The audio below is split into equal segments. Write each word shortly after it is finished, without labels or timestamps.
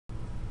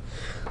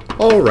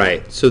All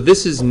right, so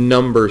this is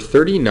number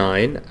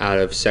 39 out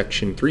of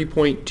section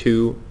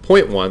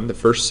 3.2.1, the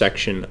first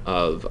section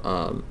of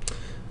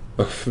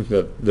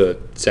the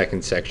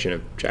second section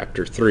of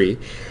chapter 3,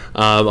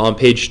 on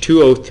page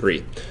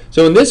 203.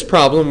 So in this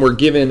problem, we're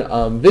given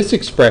this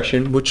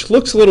expression, which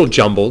looks a little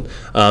jumbled.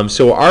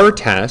 So our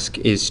task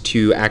is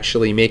to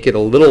actually make it a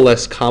little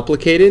less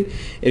complicated.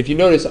 And if you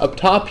notice up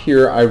top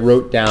here, I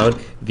wrote down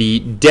the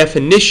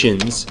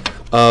definitions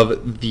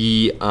of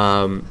the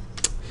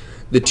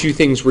two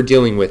things we're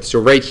dealing with. So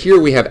right here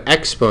we have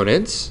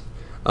exponents.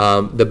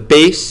 The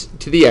base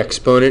to the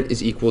exponent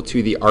is equal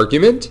to the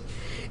argument.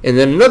 And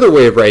then another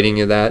way of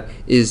writing that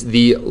is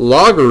the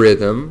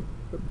logarithm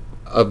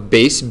of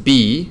base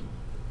b,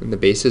 and the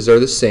bases are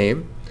the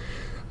same.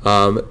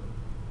 The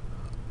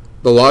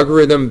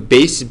logarithm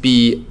base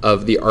b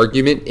of the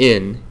argument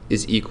n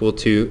is equal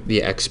to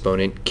the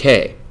exponent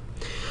k.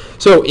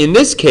 So in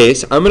this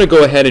case, I'm going to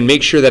go ahead and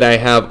make sure that I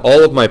have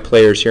all of my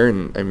players here,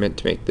 and I meant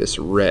to make this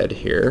red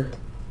here.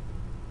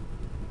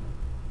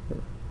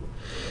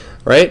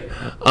 Right?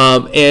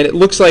 And it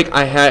looks like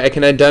I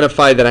can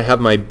identify that I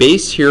have my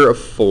base here of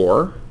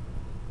 4.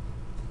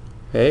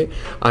 Okay?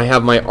 I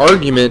have my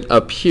argument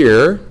up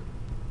here.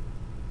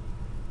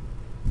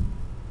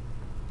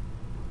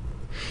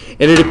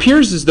 And it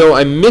appears as though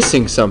I'm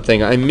missing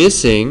something. I'm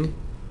missing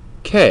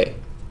k.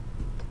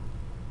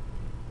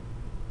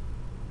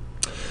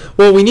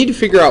 Well, we need to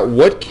figure out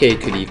what k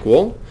could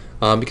equal,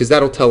 because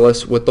that'll tell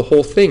us what the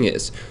whole thing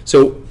is.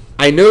 So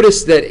I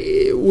noticed that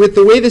with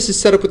the way this is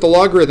set up with the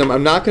logarithm,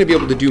 I'm not going to be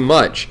able to do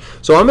much.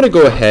 So I'm going to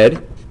go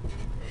ahead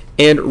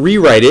and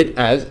rewrite it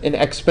as an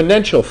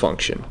exponential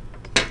function.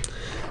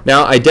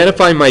 Now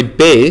identify my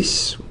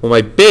base. Well,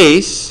 my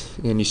base,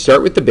 and you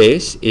start with the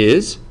base,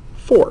 is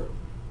 4.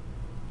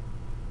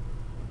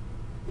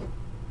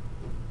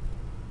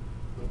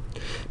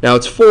 Now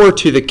it's 4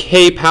 to the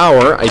k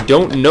power. I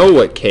don't know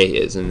what k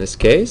is in this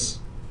case.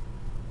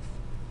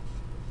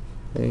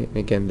 Okay,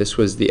 again, this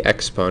was the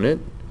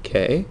exponent,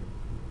 k.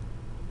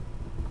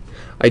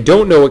 I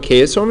don't know what k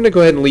is, so I'm going to go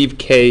ahead and leave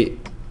k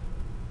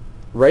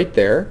right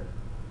there.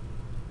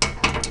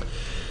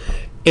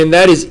 And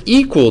that is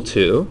equal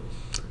to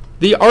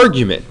the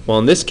argument. Well,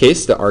 in this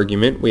case, the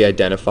argument we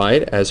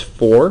identified as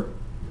 4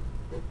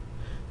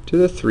 to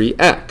the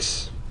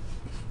 3x.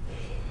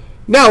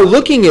 Now,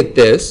 looking at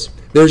this,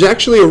 there's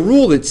actually a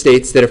rule that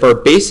states that if our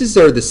bases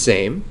are the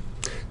same,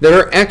 then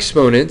our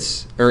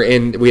exponents,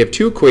 and we have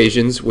two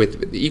equations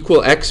with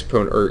equal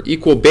exponent or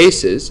equal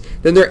bases,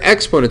 then their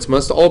exponents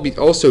must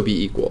also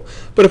be equal.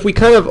 But if we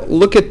kind of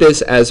look at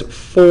this as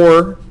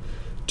 4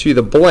 to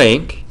the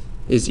blank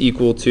is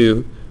equal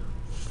to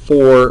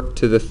 4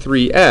 to the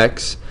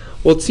 3x,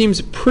 well, it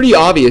seems pretty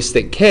obvious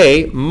that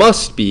k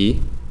must be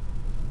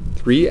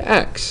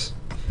 3x.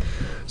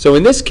 So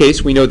in this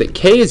case, we know that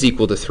k is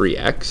equal to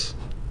 3x.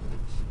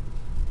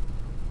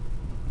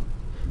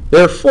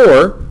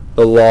 Therefore,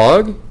 the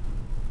log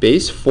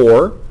base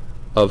 4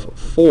 of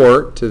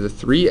 4 to the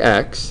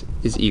 3x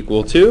is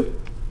equal to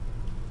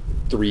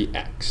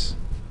 3x.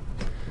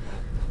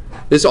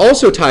 This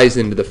also ties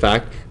into the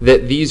fact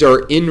that these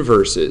are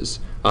inverses.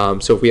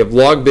 So if we have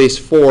log base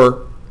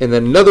 4 and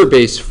then another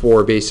base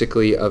 4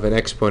 basically of an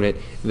exponent,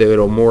 that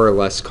it'll more or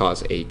less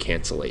cause a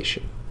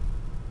cancellation.